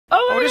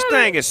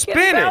thing is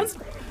spinning. Oh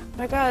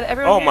my God,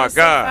 everyone Oh my so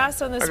God.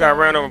 fast on this I got one.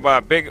 ran over by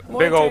a big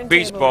old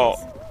beach turntables.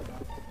 ball.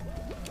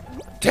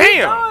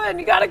 Damn!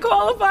 You gotta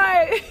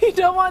qualify. You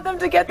don't want them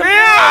to get the Man,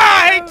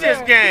 I hate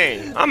this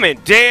game. I'm in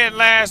dead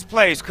last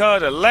place,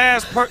 cuz the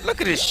last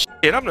look at this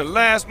shit. I'm the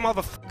last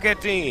motherfucker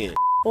at the end.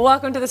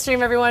 Welcome to the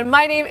stream, everyone.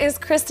 My name is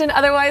Kristen,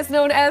 otherwise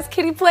known as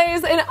Kitty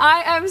Plays, and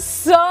I am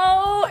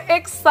so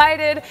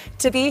excited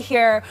to be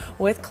here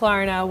with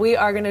Klarna. We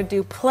are going to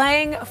do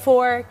Playing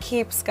for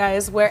Keeps,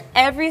 guys, where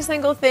every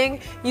single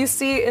thing you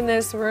see in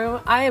this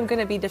room, I am going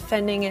to be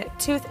defending it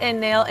tooth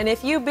and nail. And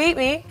if you beat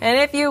me, and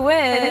if you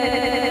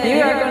win,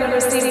 you are going to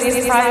receive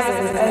these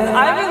prizes. And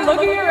I've been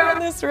looking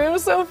around this room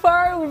so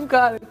far. We've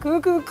got a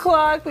cuckoo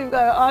clock, we've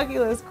got an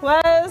Oculus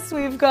Quest,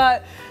 we've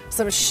got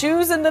some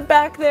shoes in the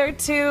back there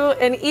too,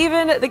 and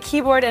even the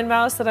keyboard and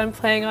mouse that I'm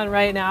playing on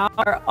right now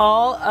are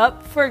all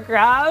up for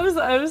grabs.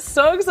 I'm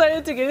so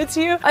excited to give it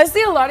to you. I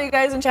see a lot of you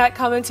guys in chat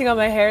commenting on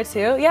my hair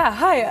too. Yeah,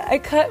 hi, I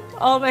cut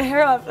all my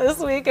hair off this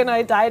week and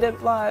I dyed it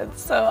blonde,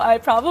 so I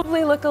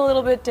probably look a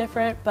little bit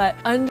different, but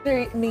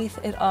underneath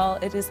it all,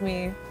 it is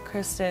me,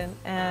 Kristen,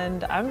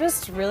 and I'm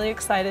just really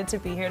excited to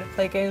be here to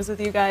play games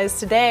with you guys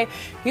today.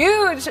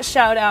 Huge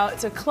shout out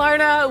to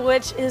Klarna,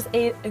 which is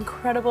an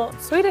incredible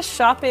Swedish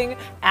shopping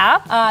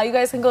app. You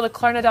guys can go to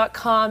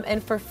klarna.com,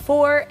 and for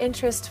 4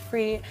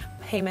 interest-free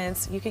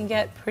payments, you can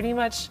get pretty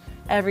much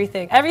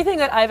everything. Everything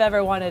that I've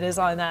ever wanted is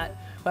on that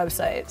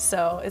website,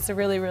 so it's a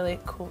really, really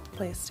cool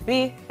place to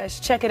be. You guys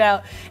should check it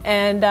out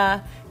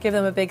and give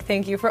them a big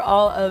thank you for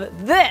all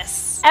of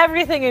this.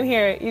 Everything in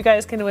here you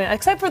guys can win,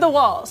 except for the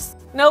walls.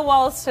 No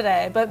walls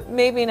today, but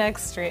maybe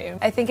next stream.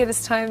 I think it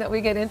is time that we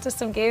get into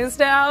some games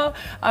now.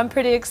 I'm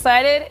pretty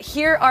excited.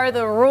 Here are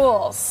the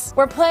rules.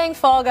 We're playing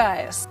Fall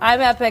Guys.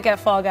 I'm epic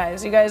at Fall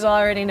Guys. You guys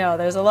already know.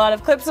 There's a lot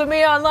of clips of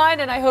me online,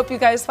 and I hope you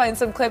guys find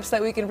some clips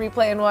that we can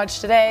replay and watch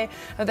today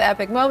of the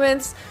epic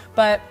moments.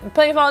 But I'm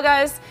playing Fall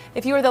Guys.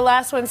 If you were the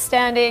last one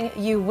standing,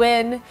 you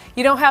win.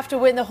 You don't have to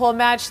win the whole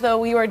match,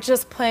 though. You are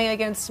just playing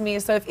against me.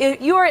 So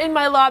if you are in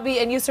my lobby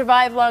and you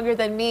survive longer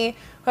than me,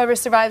 whoever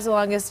survives the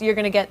longest, you're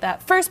going to get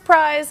that first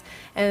prize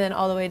and then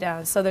all the way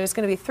down. So there's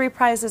going to be 3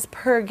 prizes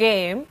per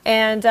game.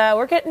 And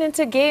we're getting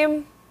into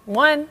game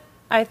 1,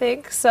 I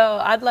think. So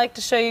I'd like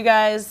to show you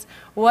guys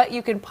what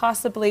you can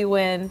possibly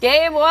win.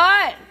 Game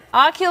 1,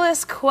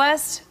 Oculus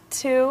Quest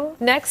 2.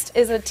 Next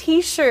is a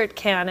t-shirt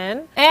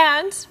cannon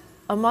and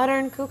a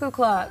modern cuckoo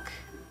clock.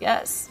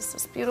 Yes, it's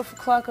this beautiful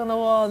clock on the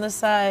wall on the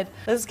side.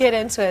 Let's get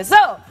into it.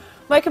 So,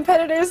 my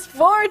competitors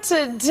for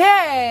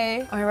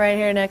today are right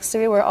here next to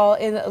me. We're all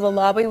in the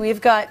lobby. We've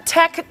got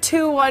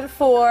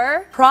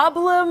Tech214,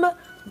 Problem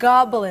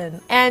Goblin,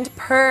 and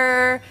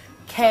Per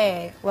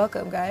K.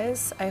 Welcome,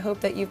 guys. I hope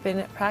that you've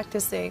been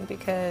practicing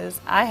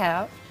because I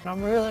have.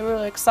 I'm really,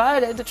 really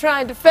excited to try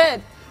and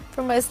defend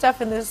from my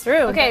stuff in this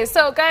room. Okay,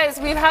 so guys,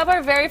 we have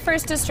our very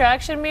first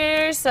distraction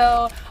meter,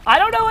 so I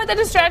don't know what the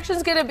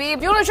distraction's gonna be.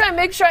 If you wanna try and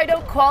make sure I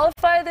don't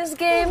qualify this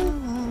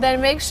game,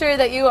 then make sure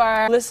that you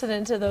are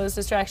listening to those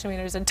distraction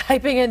meters and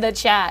typing in the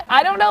chat.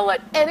 I don't know what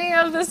any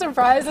of the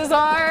surprises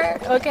are,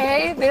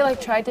 okay? They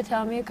like tried to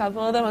tell me a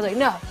couple of them. I was like,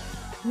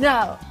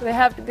 no, they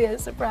have to be a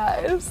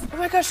surprise. Oh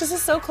my gosh, this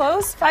is so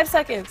close. 5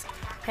 seconds.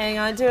 Hang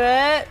on to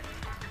it.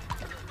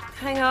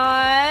 Hang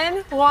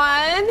on.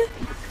 1.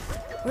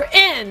 We're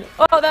in.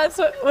 Oh, that's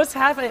what's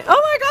happening.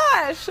 Oh my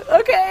gosh.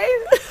 Okay.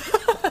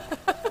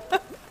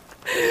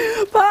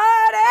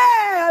 Party!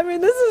 I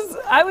mean,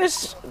 I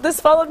wish this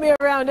followed me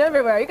around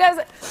everywhere. You guys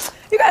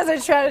are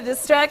trying to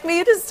distract me.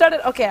 You just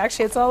started. Okay,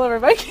 actually, it's all over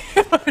my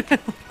camera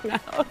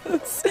now.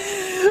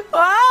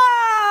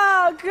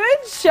 Wow, good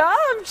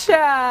job,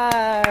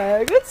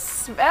 chat. Good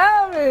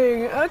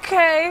spamming.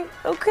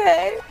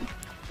 Okay.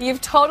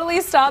 You've totally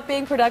stopped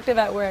being productive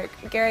at work.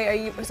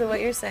 Gary, so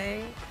what you're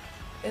saying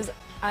is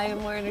I am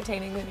more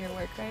entertaining than your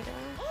work right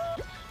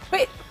now?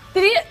 Wait,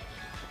 did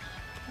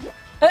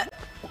he?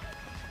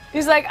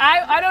 He's like,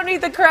 I don't need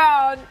the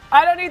crown.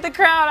 I don't need the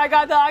crown. I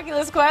got the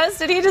Oculus Quest.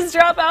 Did he just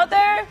drop out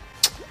there?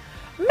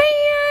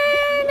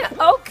 Man,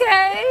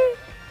 okay.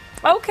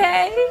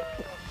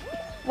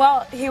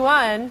 Well, he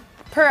won.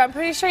 I'm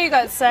pretty sure you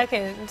got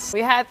second.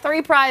 We had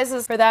 3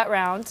 prizes for that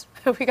round.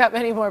 We got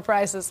many more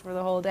prizes for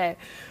the whole day.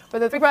 But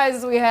the 3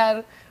 prizes we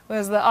had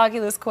was the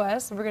Oculus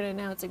Quest. We're going to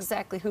announce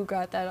exactly who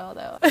got that all,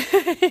 though.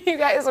 You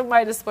guys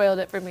might have spoiled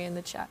it for me in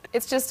the chat.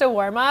 It's just a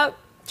warm-up.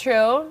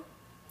 True.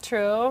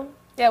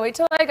 Yeah, wait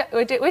till I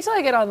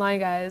get online,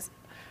 guys.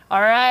 All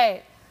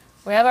right.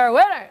 We have our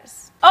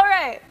winners. All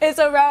right. It's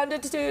a round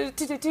of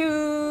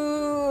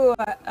 2.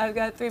 I've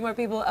got 3 more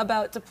people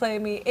about to play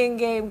me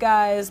in-game,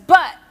 guys.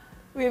 But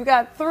we've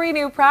got 3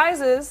 new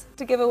prizes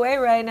to give away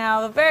right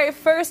now. The very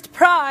first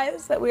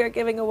prize that we are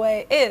giving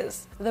away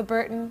is the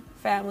Burton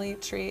Family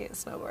Tree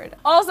Snowboard.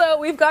 Also,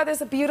 we've got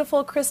this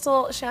beautiful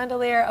crystal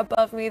chandelier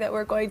above me that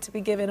we're going to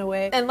be giving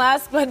away. And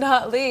last but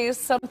not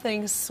least,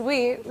 something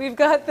sweet, we've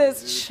got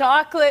this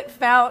chocolate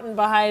fountain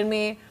behind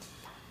me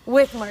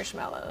with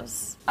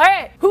marshmallows. All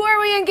right, who are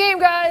we in game,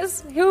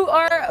 guys? Who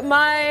are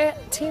my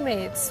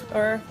teammates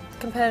or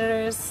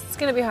competitors. It's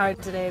gonna be hard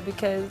today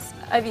because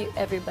I view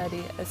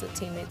everybody as a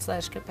teammate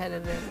slash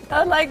competitor.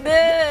 Not like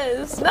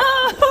this. No.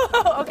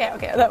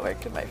 Okay, that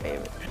worked in my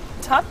favor.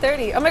 Top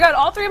 30. Oh my god,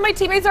 all 3 of my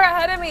teammates are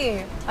ahead of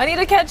me. I need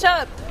to catch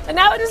up. And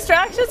now a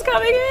distraction's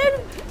coming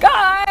in.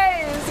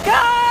 Guys!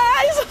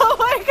 Oh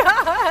my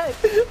god!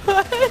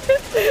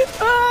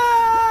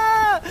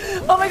 Ah!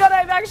 Oh my god,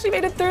 I've actually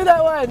made it through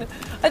that one.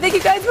 I think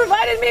you guys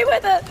provided me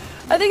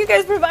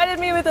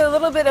with a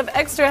little bit of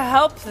extra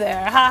help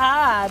there.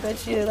 Haha, I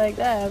bet you like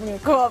that. I'm gonna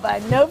qualify,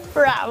 no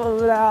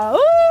problem now.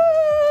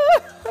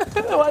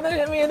 The one that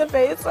hit me in the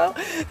face, though,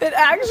 it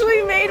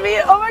actually made me.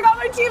 Oh my god,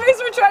 my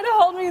teammates were trying to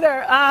hold me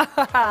there.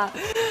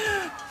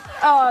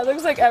 Oh, it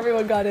looks like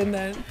everyone got in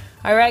then.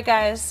 All right,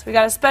 guys, we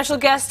got a special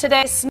guest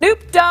today,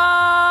 Snoop Dogg.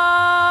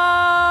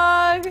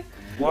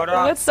 What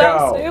up, What's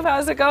up, Snoop?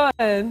 How's it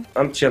going?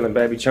 I'm chilling,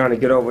 baby, trying to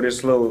get over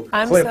this little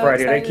clip so right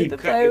here. They keep to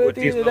play cutting with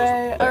you these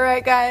today. All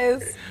right,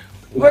 guys.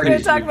 We're going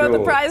to talk about the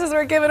prizes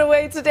we're giving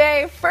away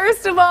today.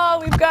 First of all,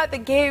 we've got the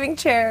gaming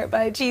chair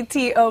by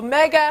GT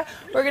Omega.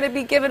 We're going to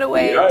be giving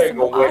away some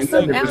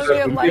awesome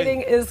ambient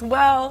lighting as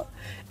well.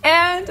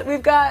 And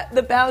we've got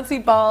the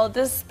bouncy ball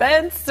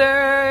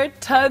dispenser.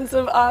 Tons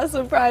of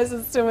awesome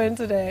prizes to win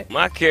today.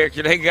 My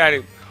character, they got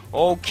him.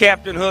 Old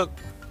Captain Hook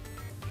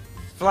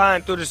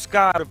flying through the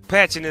sky with a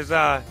patch in his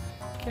eye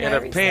and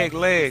a peg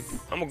leg.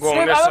 I'm going to go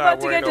on this side. I'm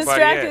about to get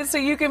distracted so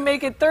you can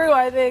make it through,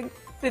 I think.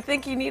 I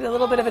think you need a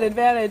little bit of an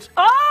advantage.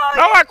 Oh,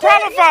 no, I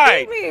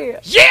qualified.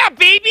 Yeah,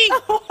 baby.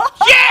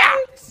 Yeah.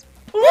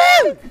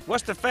 Woo.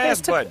 What's the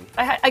fast button?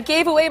 I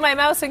gave away my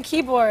mouse and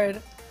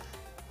keyboard.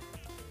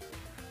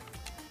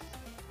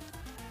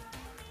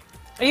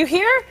 Are you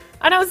here?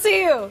 I don't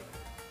see you.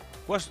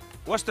 What's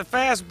the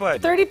fast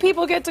button? 30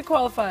 people get to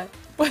qualify.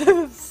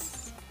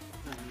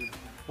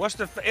 What's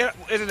the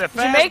is it a fast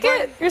button? Did you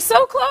make it? You're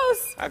so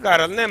close. I got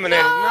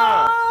eliminated.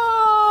 No.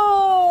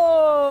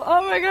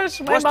 Oh my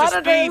gosh, my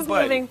monitor is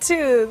moving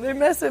too. They're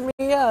messing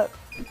me up.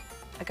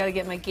 I gotta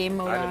get my game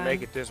mode on. I didn't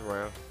make it this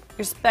round.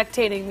 You're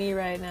spectating me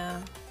right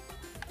now.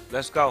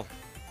 Let's go.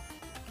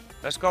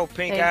 Let's go,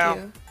 Pink Owl.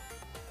 Thank you.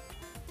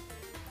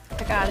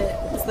 I got it.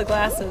 It's the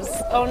glasses.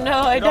 Oh no,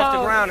 I don't. Get off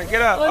the ground and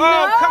get up. Oh,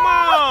 no. Come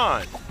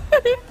on!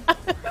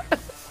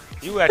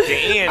 You at the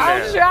end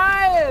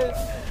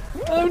now.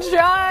 I'm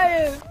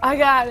trying. I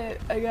got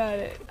it.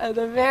 At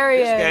the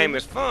very end. This game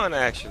is fun,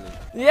 actually.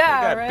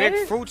 Yeah, right?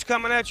 Big fruits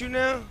coming at you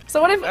now.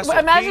 So what if?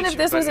 Imagine if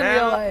this was in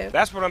real life.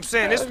 That's what I'm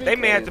saying. They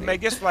may have to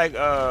make this like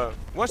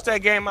what's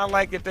that game I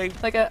like that they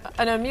like an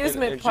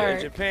amusement park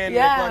in Japan?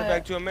 Yeah. They brought it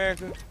back to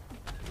America.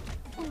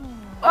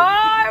 Oh,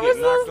 I was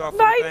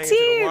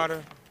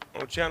 19.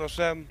 On Channel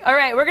 7. All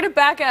right, we're gonna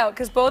back out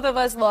because both of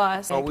us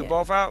lost. Oh, we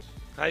both out?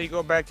 How you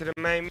go back to the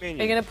main menu?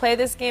 Are you gonna play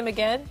this game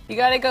again? You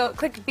gotta go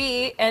click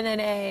B and then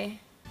A.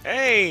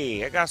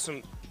 Hey, I got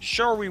some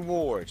show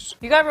rewards.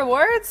 You got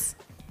rewards?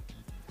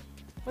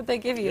 What'd they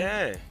give you?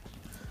 Yeah.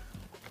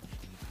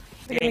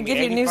 They're gonna give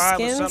you new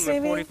skins,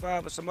 maybe?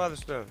 45 or some other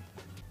stuff.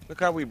 Look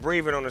how we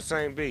breathing on the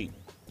same beat.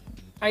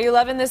 Are you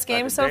loving this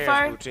game so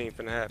far? Routine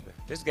finna happen.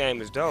 This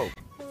game is dope.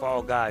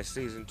 Fall Guys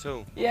Season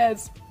 2. Yeah,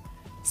 it's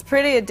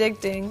pretty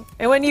addicting.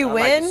 And when you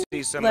win, like to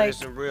see some like of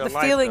this in real the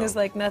life, feeling though. is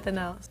like nothing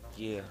else.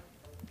 Yeah.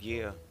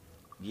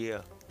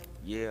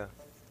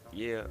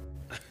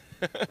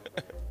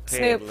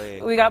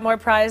 Snoop, we got more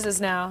prizes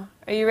now.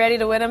 Are you ready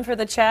to win them for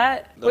the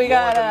chat? The we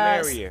got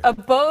merrier. a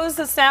Bose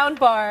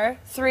soundbar,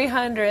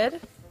 300.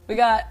 We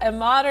got a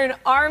modern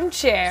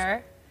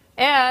armchair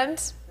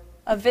and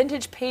a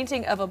vintage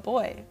painting of a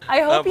boy.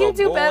 I hope you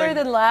do better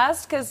than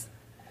last because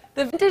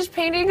the vintage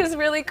painting is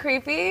really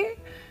creepy.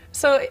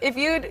 So if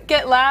you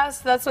get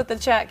last, that's what the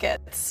chat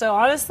gets. So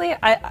honestly,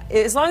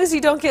 as long as you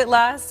don't get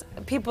last,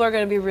 people are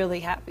going to be really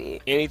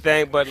happy.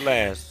 Anything but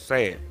last.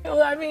 Say it.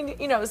 Well, I mean,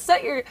 you know,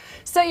 set your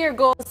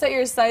goals, set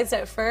your sights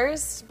at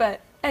first,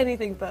 but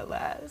anything but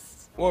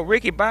last. Well,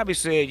 Ricky Bobby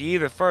said you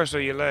either first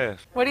or you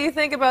last. What do you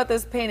think about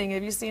this painting?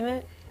 Have you seen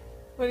it?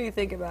 What do you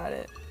think about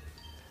it?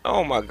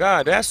 Oh my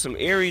God, that's some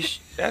eerie.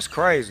 That's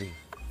crazy.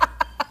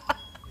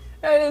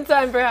 Right in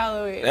time for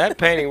Halloween. That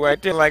painting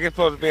right there, like it's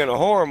supposed to be in a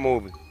horror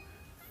movie.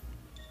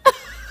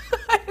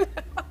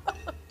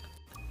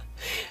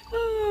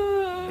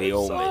 The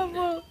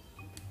Omen.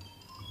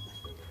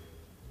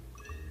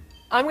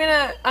 I'm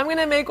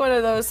gonna make one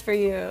of those for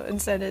you and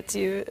send it to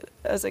you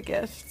as a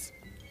gift.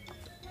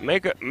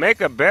 Make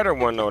a better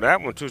one though.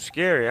 That one's too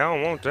scary. I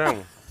don't want that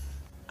one.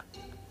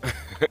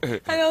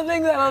 I don't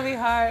think that'll be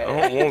hard.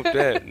 I don't want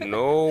that.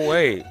 No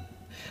way.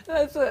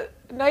 That's a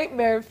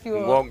nightmare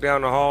fuel. You walk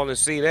down the hall and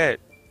see that.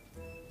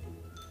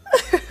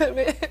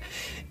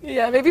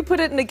 Yeah, maybe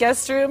put it in the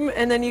guest room,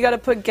 and then you got to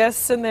put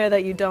guests in there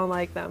that you don't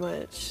like that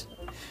much.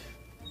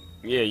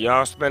 Yeah,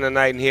 y'all spend the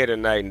night in here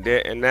tonight,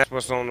 and that's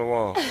what's on the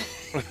wall.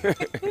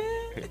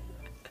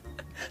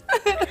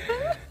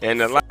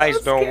 And the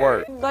lights don't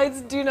work.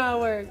 Lights do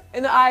not work,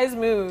 and the eyes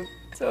move.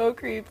 So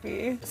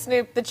creepy.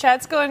 Snoop, the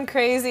chat's going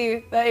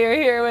crazy that you're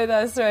here with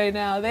us right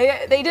now.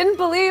 They didn't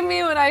believe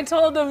me when I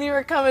told them you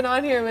were coming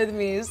on here with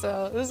me,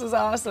 so this is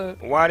awesome.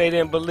 Why they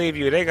didn't believe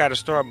you? They got to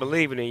start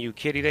believing in you,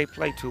 Kitty. They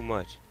play too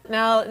much.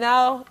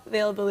 Now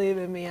they'll believe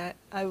in me,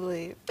 I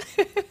believe.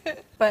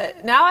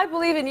 But now I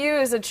believe in you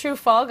as a true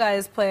Fall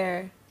Guys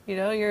player. You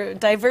know, you're a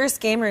diverse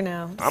gamer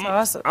now. It's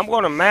awesome. I'm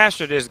going to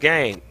master this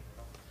game.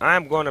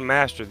 I'm going to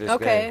master this game.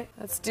 Okay,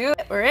 let's do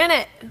it. We're in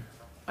it.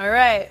 All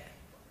right.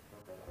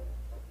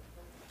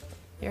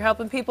 You're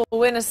helping people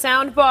win a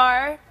sound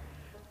bar,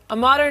 a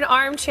modern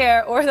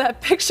armchair, or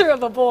that picture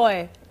of a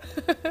boy.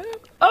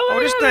 Oh,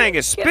 this thing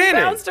is spinning.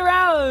 Bounced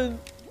around.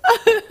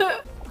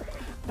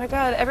 My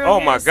God, everyone oh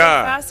my so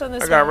God. fast on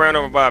this I got one. ran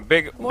over by a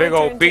big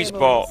old beach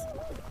ball.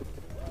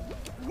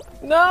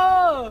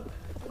 No.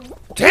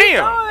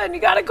 Damn. You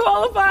gotta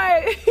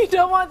qualify. You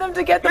don't want them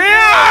to get the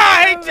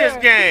I hate this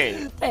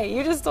game. Hey,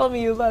 you just told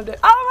me you loved it.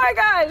 Oh my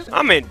gosh.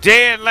 I'm in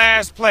dead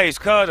last place,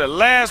 cuz the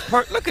last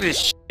look at this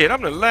shit.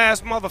 I'm the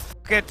last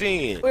motherfucker at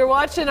the end. We're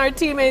watching our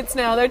teammates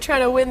now. They're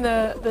trying to win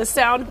the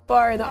sound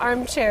bar and the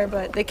armchair,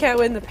 but they can't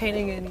win the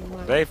painting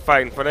anymore. They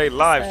fighting for their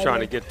lives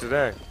trying to get to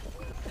that.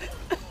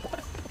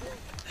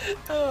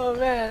 Oh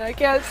man, I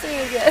can't see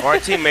again. Our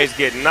teammates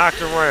get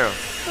knocked around.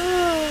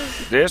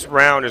 This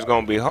round is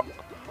gonna be hard.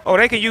 Oh,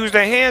 they can use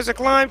their hands to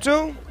climb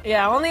too?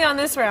 Yeah, only on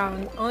this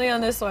round. Only on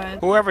this one.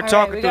 Whoever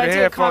talking through the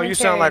headphone, you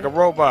sound like a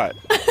robot.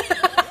 It's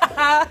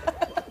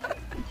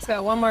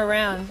got one more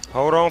round.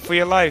 Hold on for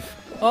your life.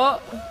 Oh.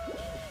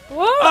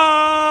 Whoa.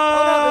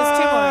 Oh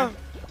no,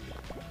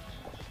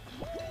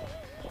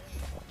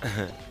 there's two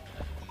more.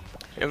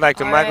 It's like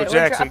the Michael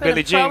Jackson,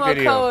 Billie Jean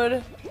video.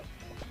 Code.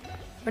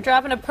 We're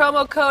dropping a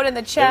promo code in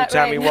the chat Every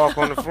time right he walk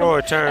on the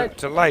floor, turn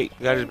to light.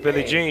 Got his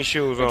Billie Jean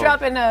shoes on. We're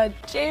dropping a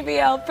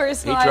JBL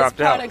personalized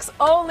products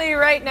only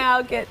right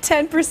now. Get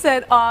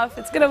 10% off.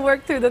 It's going to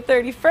work through the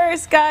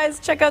 31st,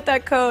 guys. Check out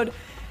that code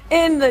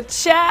in the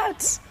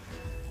chat.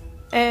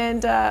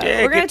 And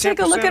we're going to take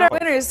a look at our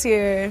winners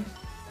here.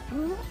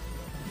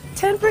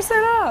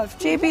 10% off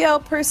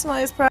JBL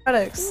personalized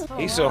products.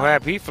 He's so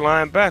happy, he's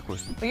flying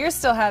backwards. But you're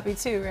still happy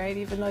too, right?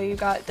 Even though you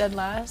got dead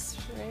last,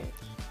 right?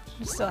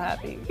 I'm still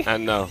happy. I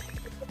know.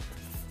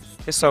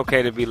 It's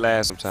okay to be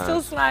last sometimes.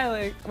 Still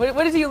smiling.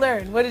 What did you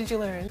learn? What did you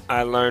learn?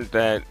 I learned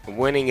that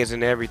winning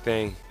isn't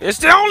everything. It's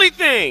the only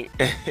thing!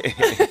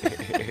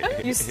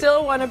 You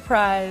still won a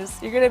prize.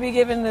 You're going to be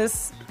giving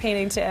this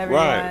painting to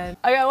everyone. Right.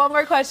 I got one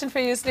more question for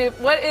you, Snoop.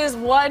 What is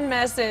one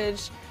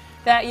message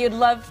that you'd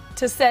love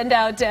to send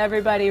out to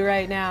everybody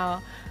right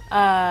now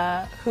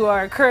who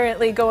are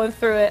currently going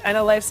through it? I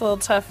know life's a little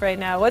tough right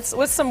now. What's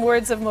some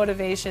words of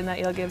motivation that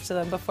you'll give to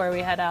them before we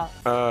head out?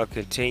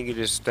 Continue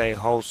to stay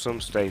wholesome,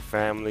 stay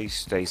family,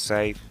 stay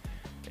safe,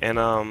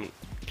 and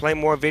play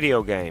more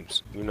video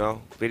games. You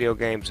know, video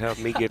games help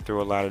me get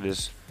through a lot of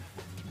this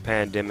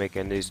pandemic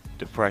and these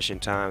depression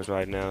times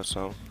right now.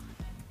 So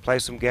play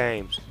some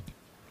games.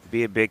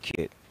 Be a big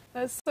kid.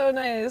 That's so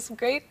nice.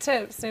 Great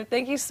tips, Snoop.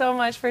 Thank you so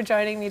much for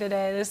joining me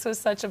today. This was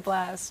such a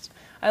blast.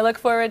 I look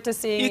forward to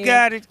seeing you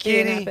got it,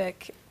 be an Kitty.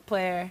 epic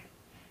player.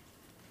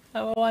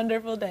 Have a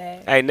wonderful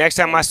day. Hey, next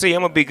time I see you,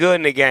 I'm going to be good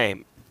in the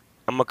game.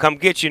 I'm going to come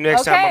get you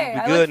next time. I'm going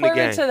to be good in the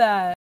game. I look forward to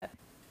that.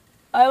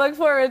 I look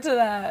forward to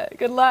that.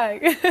 Good luck.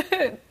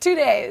 2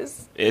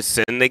 days. It's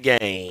in the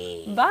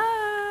game.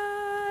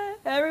 Bye.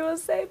 Everyone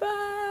say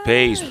bye.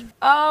 Peace.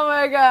 Oh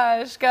my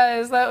gosh,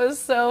 guys, that was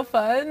so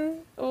fun.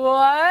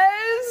 What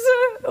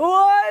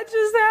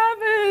just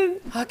happened?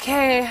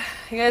 Okay,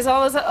 you guys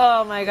always,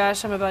 oh my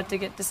gosh, I'm about to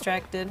get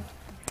distracted.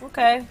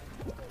 Okay,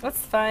 that's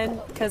fine,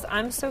 because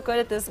I'm so good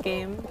at this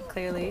game,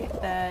 clearly,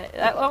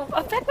 that won't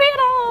affect me at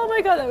all. Oh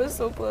my god, that was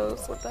so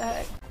close. What the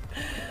heck?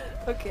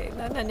 Okay,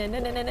 no.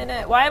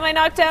 Why am I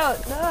knocked out?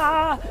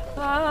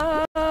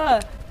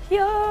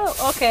 Yo.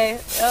 Okay.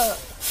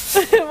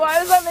 Why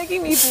is that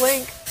making me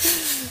blink?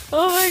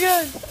 Oh my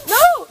god.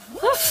 No!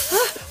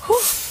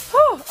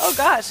 Oh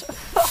gosh.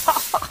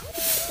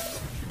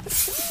 It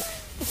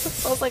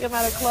smells like I'm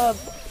at a club.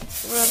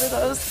 Remember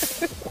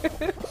those?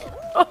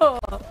 Oh.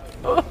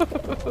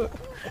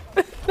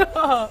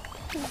 No.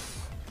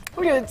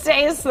 We're gonna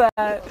taste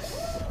that.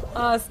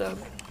 Awesome.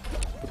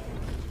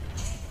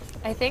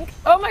 I think.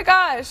 Oh my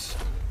gosh!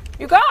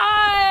 You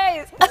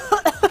guys!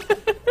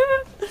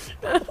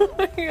 Oh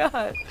my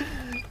god.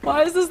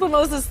 Why is this the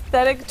most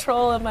aesthetic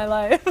troll in my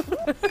life? And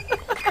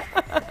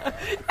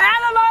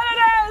the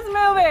monitor is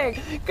moving!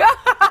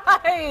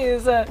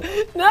 Guys!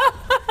 No!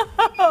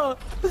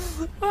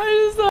 I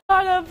just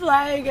want to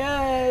play good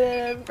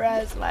and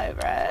impress my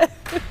friends.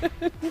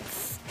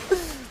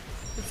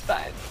 It's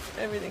fine.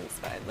 Everything's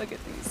fine. Look at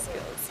these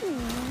skills.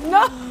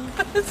 No!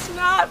 It's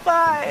not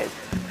fine!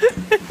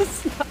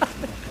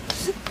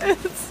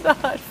 It's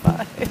not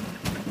fine.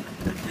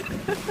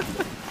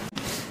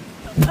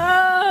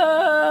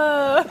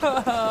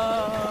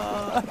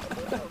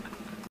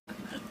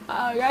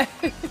 Oh, guys.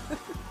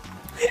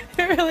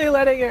 You're really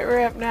letting it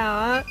rip now,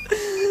 huh?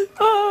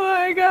 Oh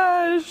my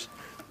gosh.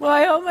 Well,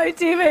 I hope my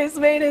teammates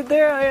made it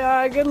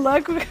through. Good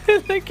luck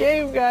with the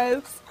game,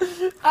 guys.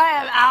 I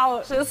am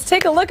out. Let's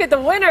take a look at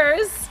the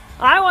winners.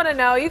 I want to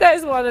know. You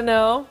guys want to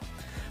know.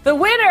 The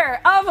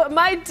winner of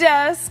my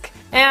desk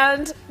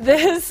and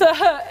this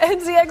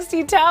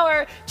NZXT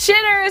tower,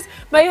 Chinners,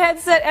 my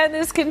headset, and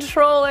this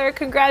controller.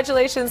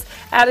 Congratulations,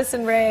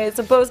 Addison Ray. It's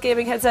a Bose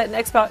gaming headset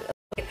and Xbox.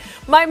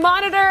 My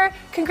monitor,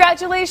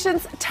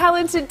 congratulations,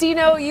 Talented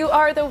Dino, you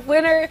are the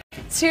winner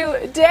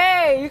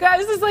today. You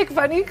guys, it's like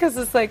funny because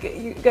it's like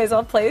you guys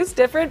all plays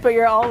different, but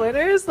you're all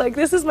winners. Like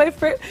this is my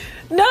first.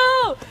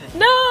 No,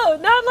 no,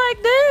 not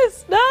like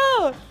this.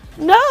 No,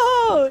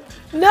 no,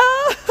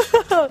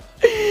 no.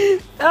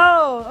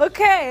 Oh,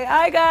 okay.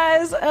 Hi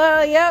guys.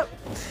 Yep.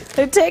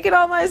 They're taking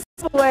all my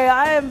stuff away.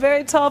 I am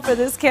very tall for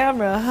this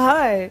camera.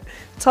 Hi,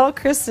 tall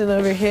Kristen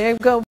over here.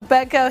 Go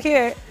back out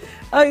here.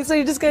 Oh, so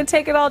you're just gonna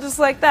take it all just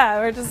like that?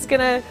 We're just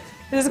gonna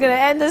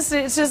end this.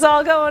 It's just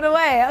all going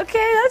away.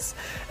 Okay, that's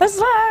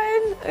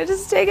fine. I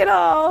just take it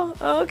all.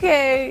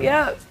 Okay,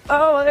 yep.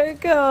 Oh, there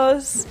it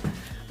goes.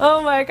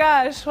 Oh my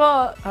gosh.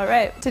 Well, all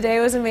right.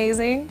 Today was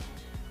amazing.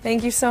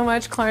 Thank you so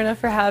much, Klarna,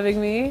 for having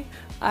me.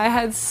 I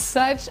had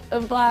such a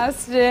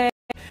blast today.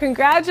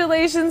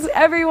 Congratulations,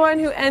 everyone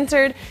who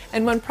entered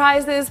and won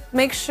prizes.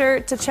 Make sure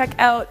to check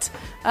out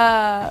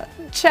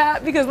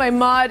chat because my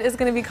mod is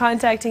going to be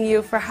contacting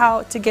you for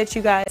how to get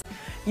you guys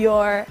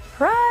your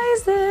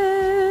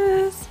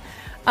prizes.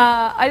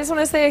 I just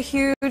want to say a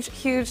huge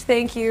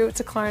thank you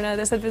to Klarna.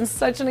 This has been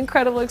such an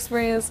incredible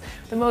experience,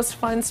 the most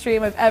fun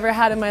stream I've ever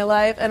had in my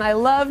life, and I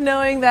love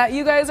knowing that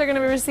you guys are going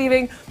to be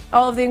receiving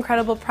all of the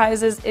incredible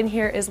prizes in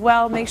here as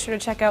well. Make sure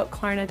to check out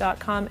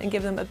Klarna.com and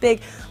give them a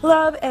big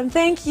love and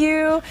thank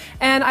you.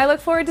 And I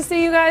look forward to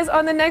seeing you guys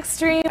on the next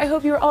stream. I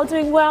hope you're all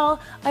doing well.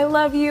 I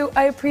love you.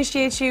 I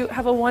appreciate you.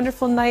 Have a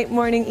wonderful night,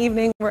 morning,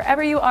 evening,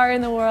 wherever you are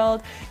in the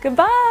world.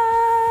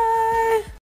 Goodbye.